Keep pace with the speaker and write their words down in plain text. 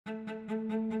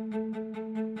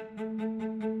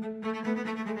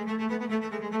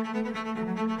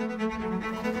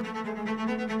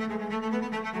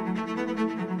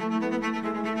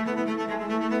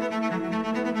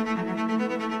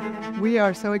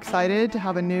are so excited to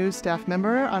have a new staff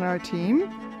member on our team.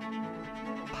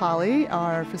 Polly,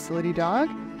 our facility dog,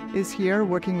 is here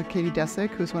working with Katie Desick,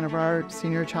 who's one of our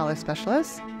senior child life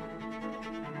specialists.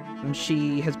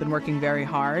 She has been working very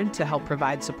hard to help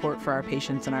provide support for our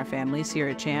patients and our families here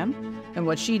at CHAM. And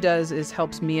what she does is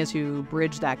helps me as to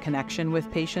bridge that connection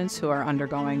with patients who are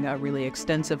undergoing a really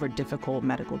extensive or difficult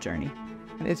medical journey.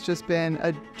 It's just been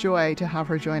a joy to have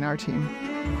her join our team.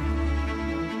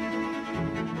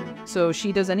 So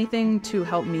she does anything to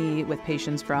help me with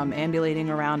patients from ambulating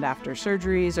around after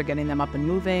surgeries or getting them up and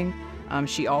moving.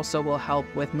 She also will help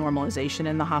with normalization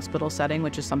in the hospital setting,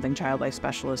 which is something child life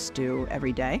specialists do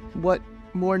every day. What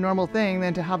more normal thing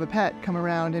than to have a pet come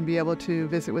around and be able to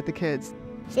visit with the kids?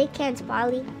 Shake hands,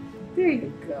 Polly. There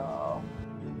you go.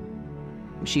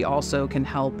 She also can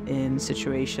help in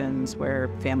situations where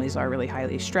families are really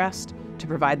highly stressed to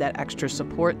provide that extra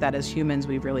support that as humans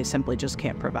we really simply just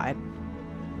can't provide.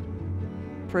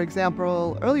 For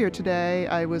example, earlier today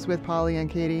I was with Polly and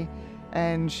Katie,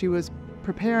 and she was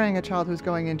preparing a child who's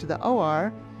going into the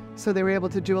OR, so they were able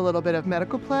to do a little bit of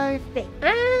medical play. Stay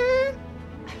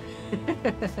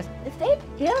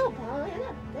still, Polly. I'm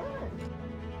not done.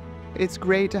 It's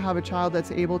great to have a child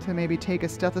that's able to maybe take a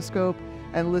stethoscope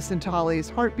and listen to Holly's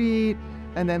heartbeat,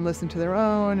 and then listen to their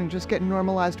own, and just get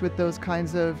normalized with those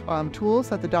kinds of tools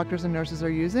that the doctors and nurses are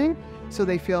using, so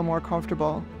they feel more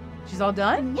comfortable. She's all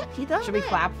done? Yeah, she's all Should we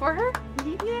clap for her?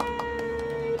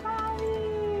 Yay,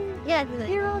 Polly! Yeah,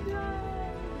 you're all done.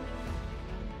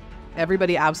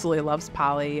 Everybody absolutely loves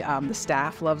Polly. The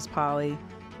staff loves Polly.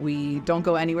 We don't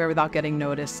go anywhere without getting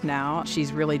noticed now.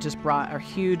 She's really just brought a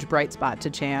huge bright spot to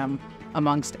CHAM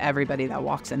amongst everybody that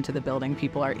walks into the building.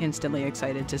 People are instantly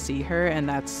excited to see her, and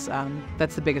that's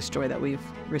the biggest joy that we've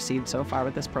received so far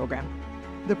with this program.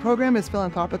 The program is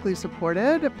philanthropically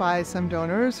supported by some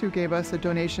donors who gave us a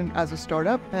donation as a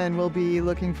startup, and we'll be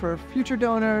looking for future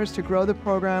donors to grow the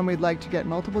program. We'd like to get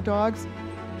multiple dogs.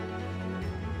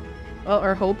 Well,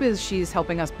 our hope is she's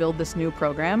helping us build this new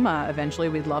program. Eventually,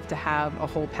 we'd love to have a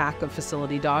whole pack of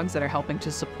facility dogs that are helping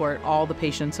to support all the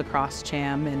patients across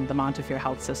CHAM and the Montefiore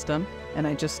health system. And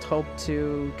I just hope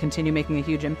to continue making a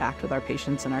huge impact with our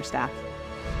patients and our staff.